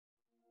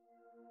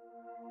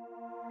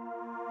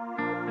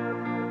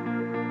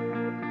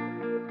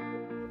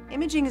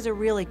Imaging is a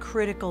really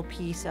critical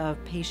piece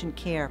of patient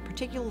care,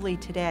 particularly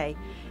today.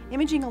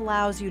 Imaging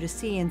allows you to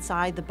see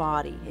inside the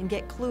body and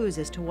get clues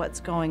as to what's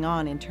going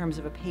on in terms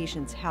of a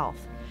patient's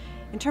health.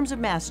 In terms of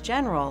Mass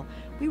General,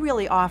 we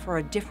really offer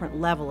a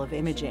different level of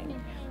imaging.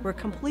 We're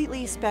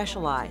completely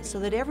specialized so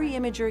that every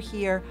imager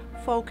here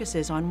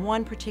focuses on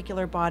one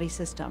particular body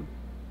system.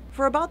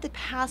 For about the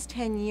past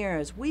 10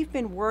 years, we've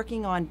been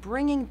working on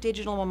bringing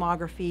digital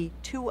mammography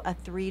to a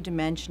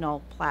three-dimensional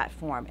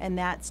platform, and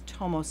that's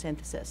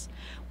tomosynthesis.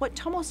 What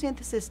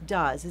tomosynthesis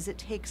does is it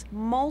takes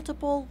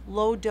multiple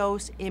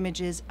low-dose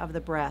images of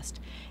the breast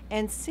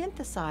and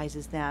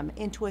synthesizes them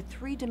into a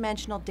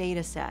three-dimensional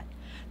data set.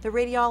 The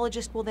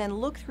radiologist will then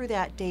look through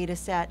that data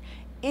set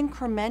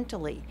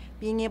incrementally,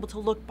 being able to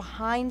look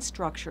behind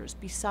structures,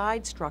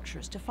 beside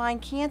structures, to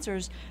find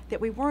cancers that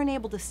we weren't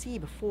able to see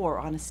before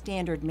on a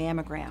standard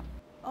mammogram.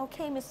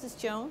 Okay, Mrs.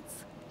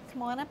 Jones,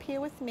 come on up here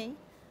with me.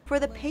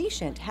 For the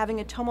patient, having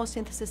a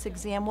tomosynthesis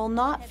exam will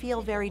not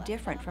feel very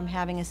different from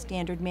having a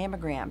standard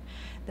mammogram.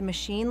 The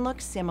machine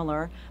looks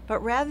similar,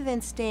 but rather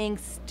than staying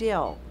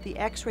still, the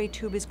X-ray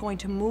tube is going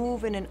to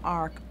move in an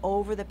arc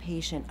over the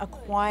patient,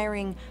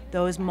 acquiring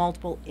those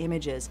multiple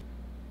images.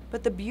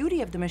 But the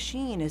beauty of the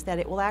machine is that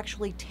it will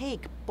actually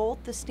take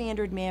both the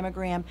standard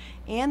mammogram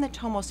and the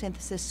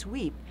tomosynthesis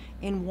sweep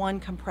in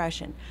one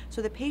compression,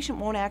 so the patient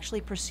won't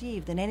actually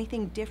perceive that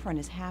anything different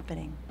is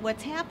happening.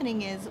 What's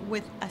happening is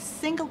with a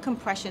single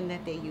compression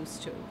that they're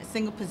used to, a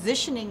single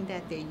positioning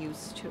that they're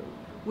used to,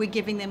 we're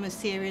giving them a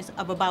series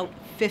of about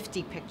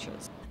 50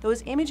 pictures.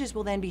 Those images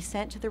will then be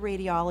sent to the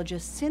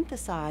radiologist,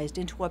 synthesized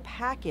into a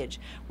package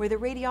where the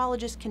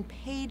radiologist can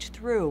page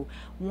through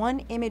one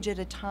image at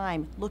a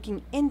time,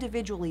 looking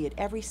individually at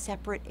every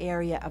separate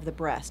area of the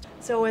breast.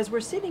 So as we're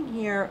sitting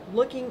here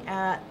looking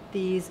at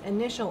these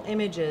initial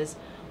images,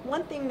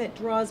 one thing that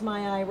draws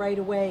my eye right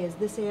away is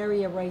this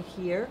area right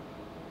here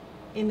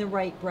in the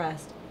right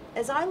breast.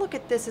 As I look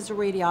at this as a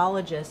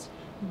radiologist,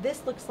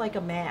 this looks like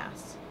a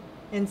mass.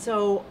 And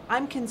so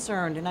I'm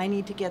concerned and I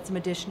need to get some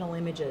additional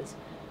images.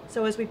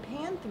 So as we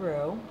pan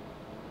through,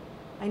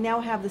 I now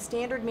have the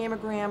standard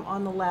mammogram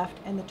on the left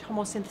and the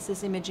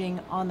tomosynthesis imaging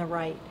on the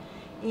right.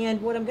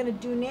 And what I'm going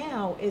to do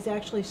now is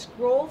actually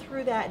scroll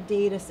through that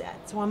data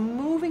set. So I'm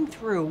moving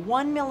through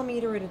 1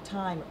 millimeter at a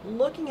time,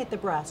 looking at the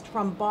breast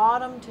from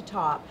bottom to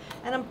top,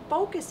 and I'm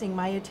focusing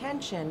my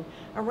attention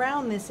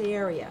around this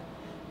area.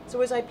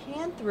 So as I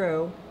pan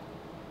through,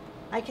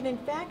 I can in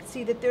fact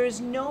see that there is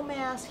no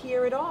mass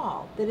here at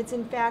all, that it's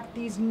in fact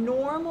these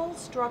normal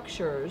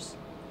structures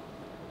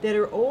that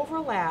are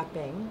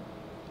overlapping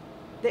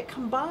that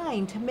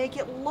combine to make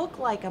it look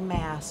like a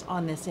mass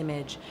on this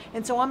image.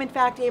 And so I'm in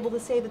fact able to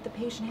say that the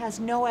patient has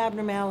no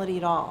abnormality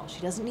at all. She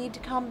doesn't need to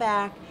come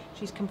back,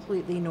 she's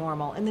completely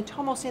normal. And the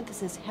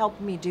tomosynthesis helped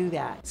me do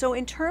that. So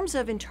in terms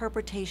of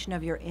interpretation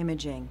of your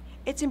imaging,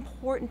 it's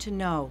important to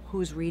know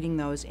who's reading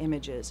those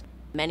images.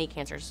 Many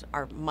cancers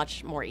are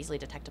much more easily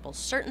detectable.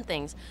 Certain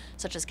things,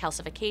 such as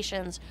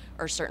calcifications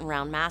or certain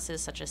round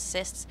masses, such as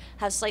cysts,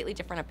 have slightly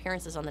different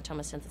appearances on the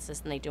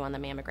tomosynthesis than they do on the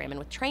mammogram. And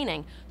with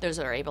training, those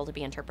are able to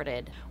be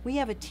interpreted. We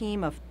have a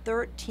team of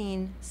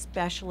 13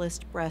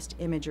 specialist breast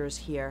imagers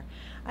here.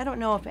 I don't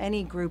know if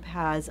any group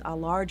has a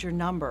larger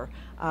number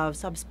of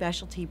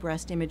subspecialty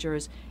breast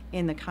imagers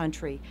in the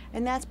country,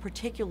 and that's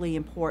particularly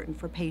important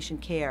for patient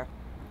care.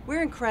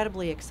 We're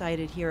incredibly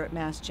excited here at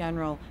Mass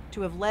General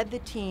to have led the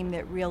team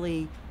that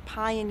really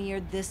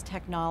pioneered this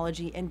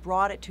technology and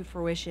brought it to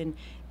fruition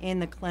in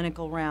the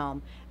clinical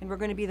realm. And we're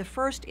going to be the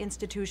first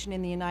institution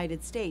in the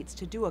United States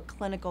to do a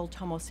clinical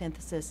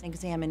tomosynthesis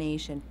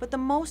examination. But the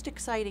most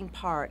exciting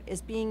part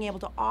is being able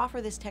to offer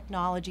this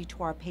technology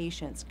to our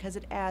patients because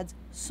it adds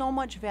so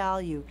much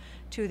value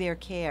to their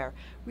care,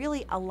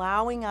 really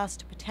allowing us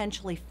to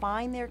potentially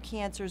find their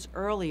cancers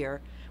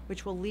earlier,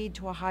 which will lead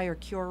to a higher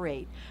cure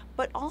rate,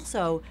 but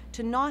also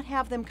to not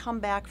have them come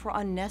back for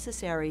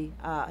unnecessary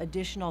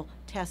additional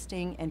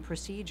testing and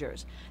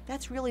procedures.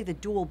 That's really the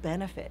dual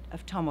benefit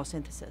of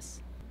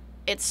tomosynthesis.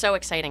 It's so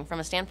exciting from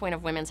a standpoint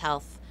of women's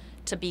health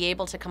to be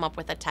able to come up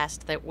with a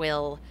test that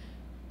will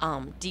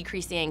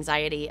decrease the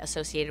anxiety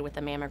associated with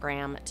the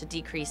mammogram, to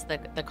decrease the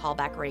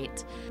callback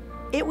rate.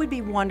 It would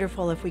be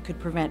wonderful if we could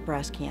prevent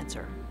breast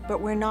cancer,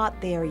 but we're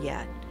not there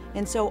yet.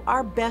 And so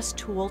our best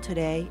tool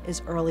today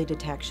is early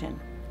detection.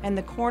 And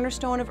the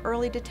cornerstone of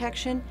early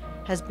detection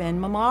has been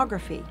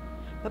mammography.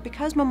 But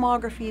because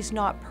mammography is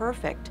not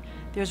perfect,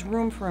 there's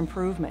room for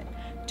improvement.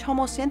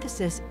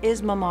 Tomosynthesis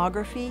is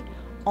mammography,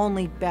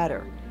 only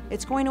better.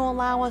 It's going to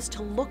allow us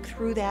to look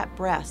through that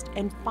breast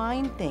and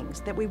find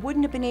things that we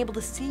wouldn't have been able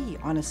to see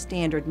on a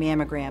standard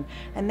mammogram.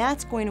 And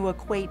that's going to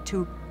equate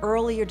to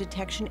earlier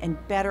detection and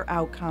better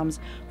outcomes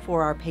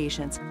for our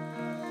patients.